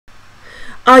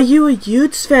Are you a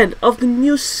huge fan of the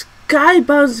new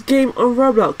Skybounce game on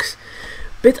Roblox?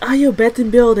 But are you bad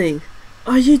in building?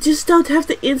 Or you just don't have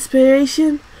the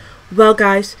inspiration? Well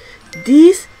guys,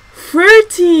 these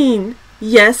 13,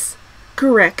 yes,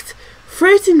 correct,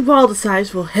 13 wall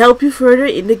designs will help you further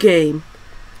in the game.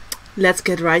 Let's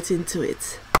get right into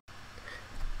it.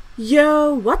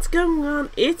 Yo, what's going on?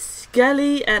 It's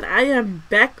Skelly and I am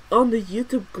back on the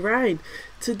YouTube grind.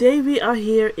 Today we are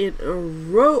here in a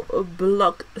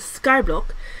Roblox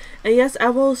Skyblock. And yes, I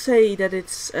will say that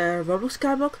it's Roblox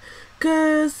Skyblock,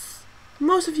 because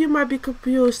most of you might be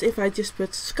confused if I just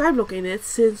put Skyblock in it,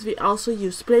 since we also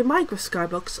used to play Minecraft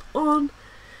Skyblocks on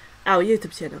our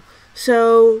YouTube channel.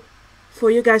 So,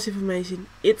 for you guys' information,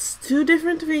 it's two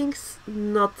different things,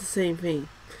 not the same thing.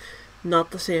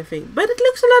 Not the same thing, but it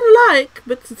looks a lot alike,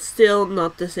 but it's still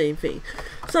not the same thing.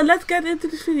 So let's get into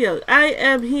this video. I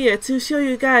am here to show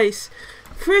you guys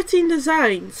 13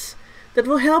 designs that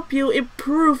will help you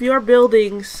improve your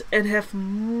buildings and have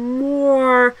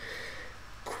more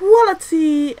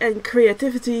quality and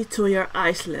creativity to your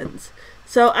island.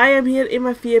 So I am here in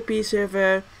my VIP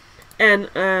server, and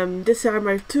these are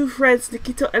my two friends,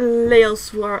 Nikito and Leos,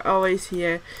 who are always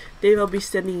here. They will be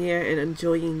standing here and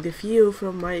enjoying the view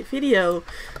from my video,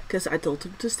 because I told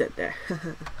them to stand there.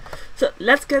 So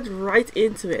let's get right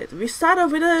into it. We start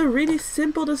off with a really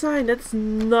simple design that's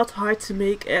not hard to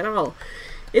make at all.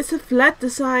 It's a flat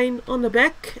design on the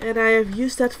back, and I have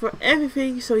used that for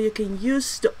everything, so you can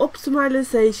use the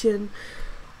optimization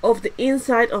of the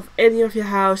inside of any of your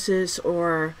houses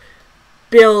or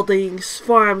buildings,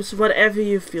 farms, whatever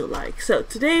you feel like. So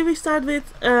today we start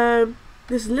with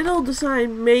this little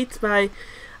design made by,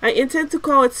 I intend to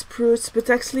call it spruce, but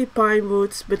actually pine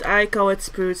woods, but I call it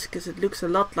spruce because it looks a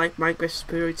lot like Minecraft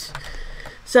spruce.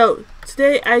 So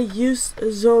today I used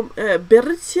some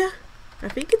birch, I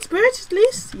think it's birch at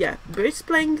least, yeah, birch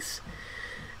planks.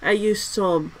 I used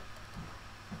some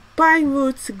pine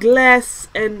wood, glass,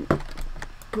 and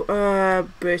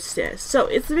birch stairs. So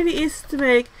it's really easy to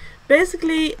make.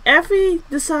 Basically every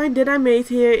design that I made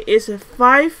here is a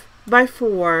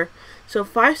 5x4. So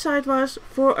 5 sideways,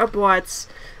 4 upwards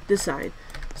design.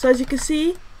 So as you can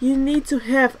see, you need to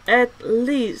have at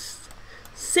least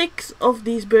 6 of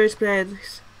these birch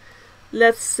planks.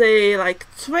 Let's say like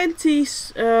 20,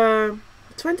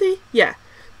 20? Yeah,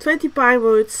 20 pine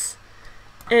woods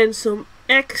and some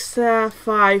extra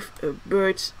 5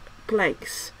 birch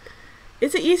planks.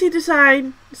 It's an easy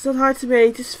design, it's not hard to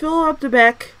make. Just fill up the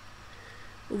back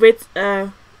with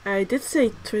I did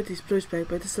say 20 spruce plank,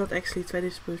 but it's not actually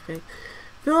 20 spruce plank.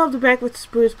 Fill up the back with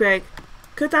spruce plank.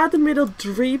 Cut out the middle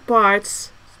 3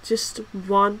 parts. Just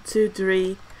 1, 2,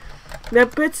 3. Then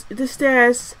put the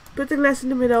stairs, put the glass in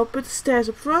the middle, put the stairs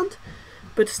up front,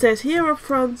 put the stairs here up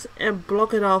front, and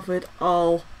block it off with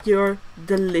all your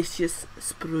delicious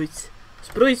spruce.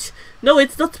 Spruce? No,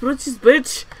 it's not spruce, it's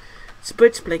birch. It's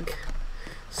birch plank.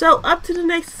 So up to the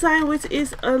next design, which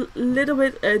is a little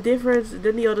bit different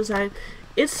than the other design.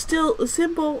 It's still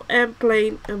simple and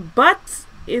plain, but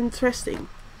interesting.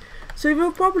 So you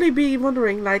will probably be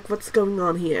wondering like what's going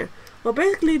on here. Well,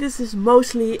 basically this is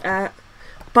mostly a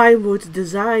pine wood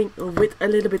design with a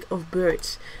little bit of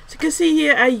birch. So you can see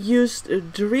here I used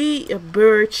 3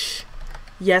 birch,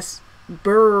 yes,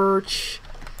 birch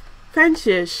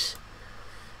fences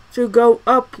to go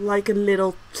up like a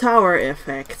little tower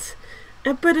effect,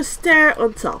 and put a stair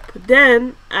on top.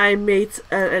 Then I made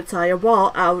an entire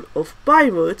wall out of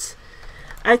pine wood.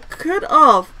 I cut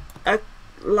off a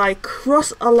like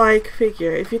cross-alike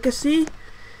figure. If you can see,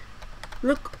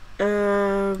 look,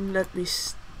 let me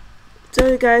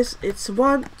tell you guys, it's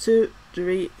 1, 2,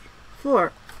 3,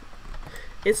 4.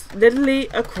 It's literally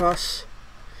a cross.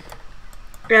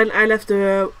 And I left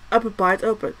the upper part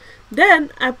open.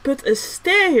 Then I put a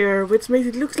stair here, which makes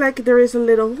it look like there is a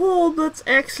little hole, but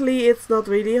actually it's not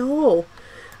really a hole.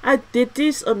 I did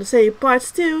this on the same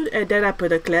parts too, and then I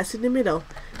put a glass in the middle.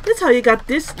 That's how you got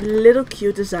this little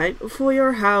cute design for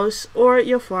your house or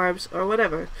your farms or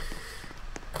whatever.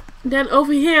 Then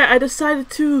over here I decided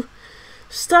to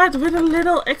start with a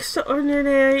little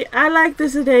extraordinary. I like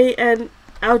this idea, and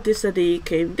out this idea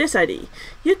came this idea.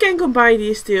 You can combine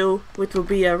these two, which will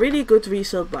be a really good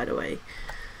result, by the way.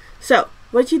 So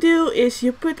what you do is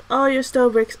you put all your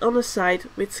stone bricks on the side,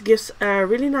 which gives a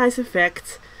really nice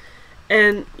effect,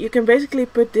 and you can basically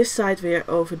put this side ware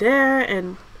over there,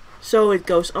 and so it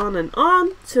goes on and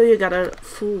on till you got a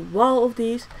full wall of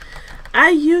these. I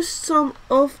used some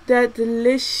of that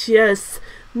delicious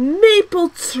maple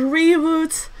tree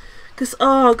wood, because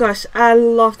oh gosh, I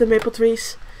love the maple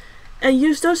trees, and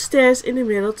use those stairs in the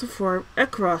middle to form a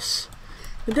cross.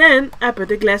 Then I put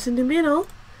the glass in the middle,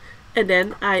 and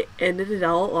then I ended it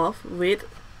all off with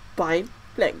pine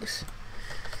planks.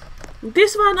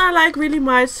 This one I like really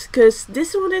much because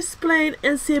this one is plain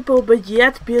and simple but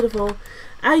yet beautiful.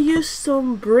 I used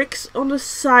some bricks on the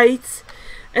side,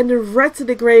 and the red and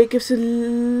the grey gives a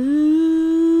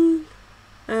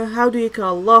how do you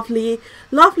call, lovely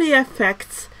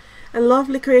effect and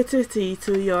lovely creativity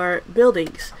to your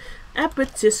buildings. And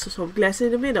put just some glass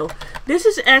in the middle. This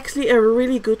is actually a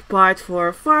really good part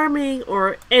for farming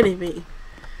or anything.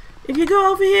 If you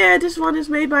go over here, this one is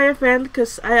made by a friend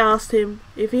because I asked him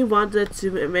if he wanted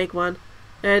to make one.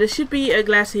 There should be a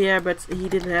glass here, but he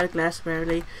didn't have glass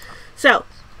apparently. So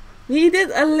he did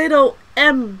a little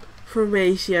M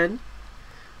formation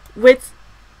with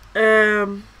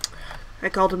I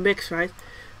call them bricks, right?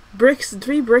 Bricks,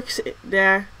 3 bricks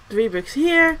there, 3 bricks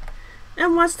here,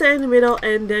 and 1 stair in the middle,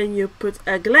 and then you put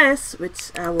a glass,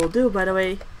 which I will do by the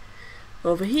way,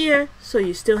 over here, so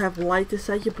you still have light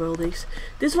inside your buildings.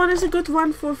 This one is a good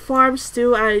one for farms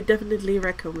too, I definitely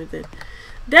recommend it.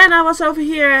 Then I was over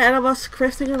here and I was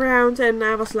crafting around and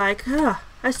I was like,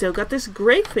 I still got this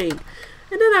great thing.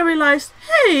 And then I realized,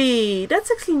 hey,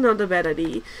 that's actually not a bad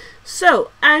idea.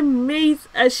 So I made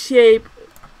a shape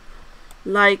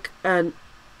like an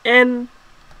N.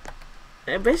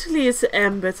 Basically it's an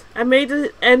M, but I made an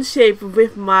N shape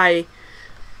with my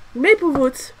maple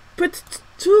wood, put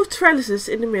 2 trellises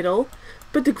in the middle,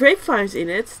 put the grapevines in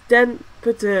it, then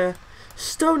put the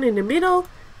stone in the middle,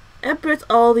 and put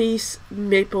all these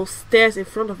maple stairs in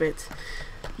front of it.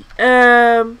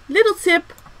 Little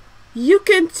tip, you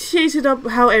can change it up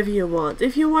however you want.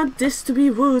 If you want this to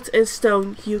be wood and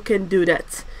stone, you can do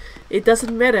that. It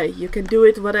doesn't matter, you can do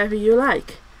it whatever you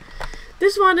like.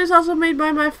 This one is also made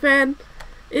by my fan.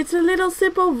 It's a little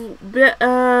simple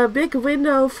big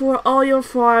window for all your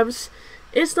farms.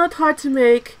 It's not hard to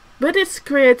make, but it's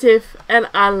creative and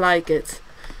I like it.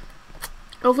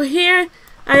 Over here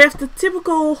I have the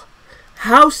typical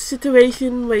house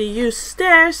situation where you use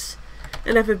stairs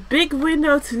and have a big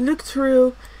window to look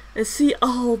through and see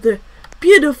all the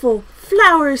beautiful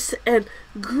flowers and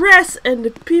grass and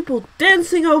the people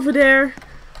dancing over there.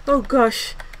 Oh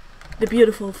gosh, the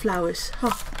beautiful flowers.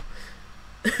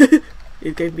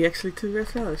 It gave me actually 2 red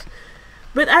flowers.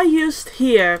 But I used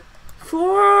here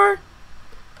 4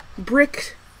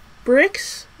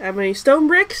 stone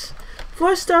bricks,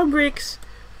 4 stone bricks,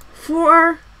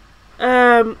 4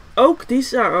 oak,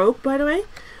 these are oak by the way,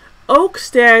 oak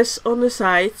stairs on the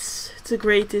sides to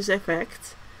create this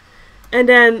effect, and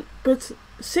then put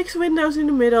 6 windows in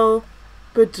the middle,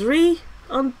 put 3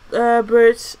 on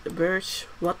birch,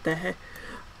 what the heck,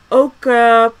 oak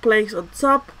planks on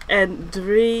top, and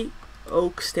 3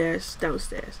 oak stairs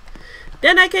downstairs.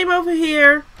 Then I came over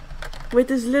here with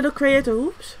this little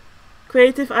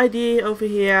creative idea over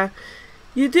here.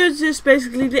 You do just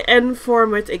basically the N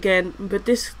format again, but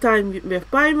this time with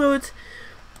pine wood.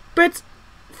 Put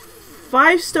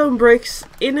 5 stone bricks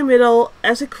in the middle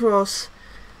as a cross.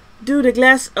 Do the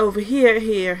glass over here,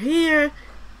 here,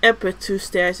 and put 2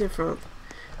 stairs in front.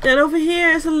 Then over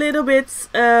here is a little bit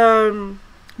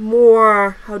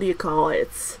more, how do you call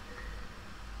it?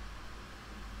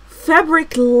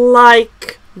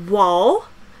 Fabric-like wall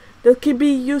that can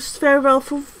be used very well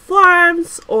for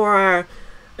farms, or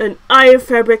an iron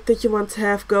fabric that you want to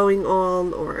have going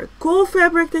on, or a coal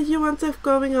fabric that you want to have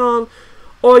going on,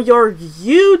 or your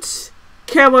huge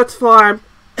carrot farm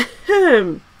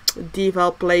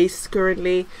developed place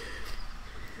currently.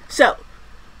 So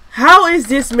how is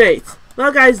this made?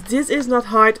 Well guys, this is not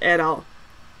hard at all.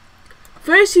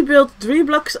 First you build 3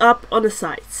 blocks up on the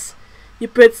sides. You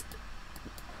put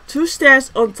 2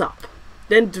 stairs on top,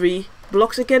 then 3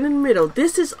 blocks again in the middle.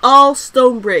 This is all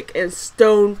stone brick and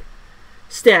stone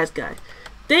stairs, guys.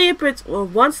 Then you put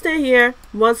 1 stair here,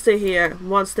 1 stair here,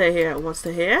 1 stair here, 1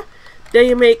 stair here. Then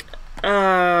you make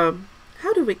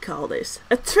how do we call this?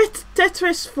 A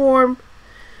Tetris form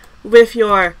with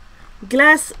your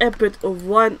glass, and put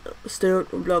 1 stone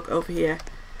block over here.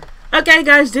 Okay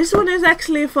guys, this one is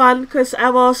actually fun because I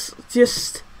was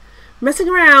just messing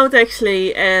around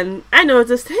actually, and I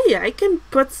noticed, hey, I can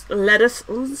put letters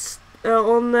on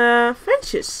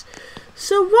fences.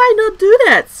 So why not do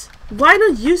that? Why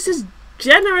not use this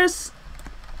generous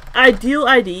ideal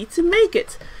idea to make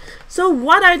it? So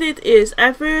what I did is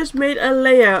I first made a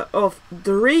layer of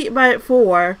 3 by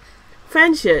 4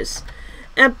 fences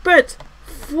and put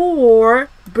 4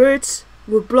 birch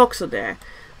wood blocks on there.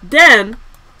 Then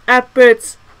I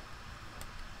put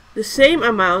the same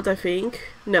amount, I think.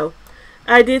 No,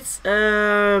 I did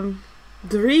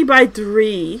 3 by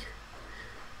 3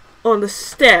 on the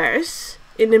stairs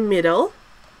in the middle.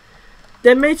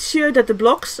 Then made sure that the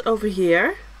blocks over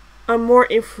here are more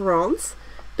in front.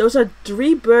 Those are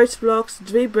 3 birch blocks,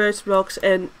 3 birch blocks,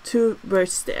 and 2 birch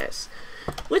stairs,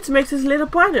 which makes this little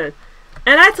pattern.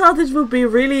 And I thought this would be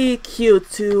really cute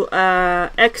to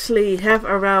actually have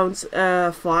around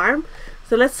a farm.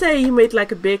 So let's say you made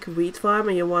like a big wheat farm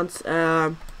and you want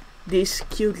these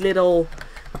cute little,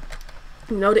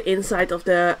 you know, the inside of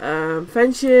the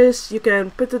fences. You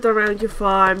can put it around your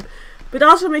farm, but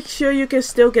also make sure you can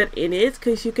still get in it,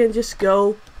 because you can just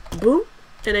go boom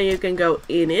and then you can go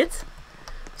in it.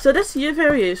 So that's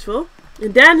very useful.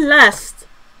 And then last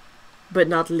but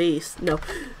not least, no,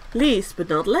 least but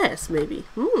not last maybe.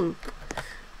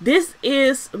 This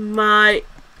is my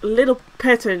little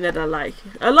pattern that I like.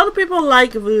 A lot of people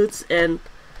like woods, and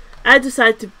I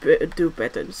decided to do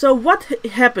pattern. So what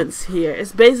happens here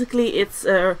is basically it's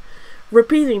a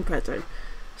repeating pattern.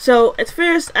 So at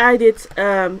first I did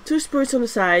 2 spruce on the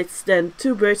sides, then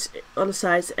 2 birch on the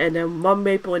sides, and then 1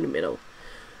 maple in the middle.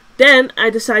 Then I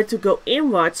decided to go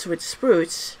inwards with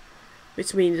spruce,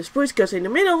 which means the spruce goes in the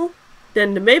middle,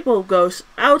 then the maple goes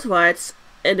outwards,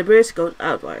 and the birch goes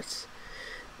outwards.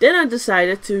 Then I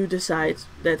decided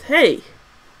that, hey,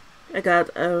 I got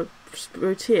a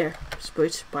spruce here,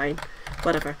 spruce, pine,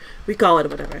 whatever, we call it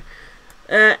whatever.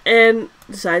 And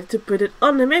decided to put it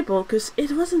on the maple, because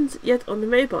it wasn't yet on the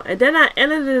maple. And then I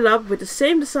ended it up with the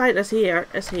same design as here,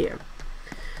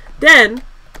 Then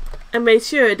I made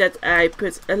sure that I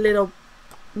put a little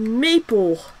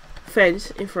maple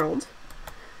fence in front.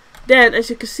 Then, as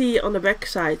you can see on the back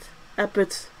side, I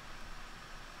put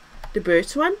the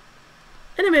birch one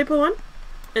and the maple one,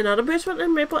 another birch one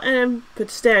and maple, and then put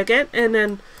the stair again, and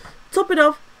then top it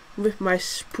off with my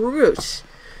spruce.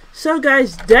 So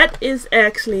guys, that is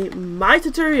actually my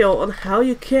tutorial on how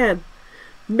you can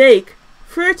make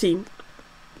 13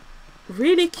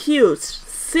 really cute,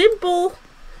 simple,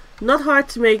 not hard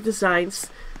to make designs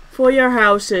for your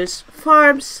houses,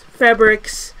 farms,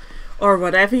 fabrics, or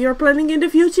whatever you're planning in the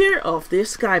future of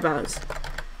this Skybound.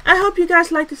 I hope you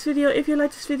guys like this video. If you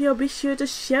like this video, be sure to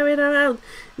share it around,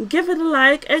 give it a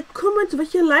like, and comment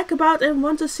what you like about and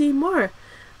want to see more.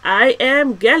 I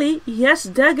am Gally, yes,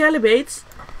 the Gallibates,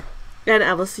 and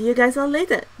I will see you guys all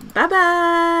later. Bye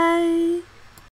bye!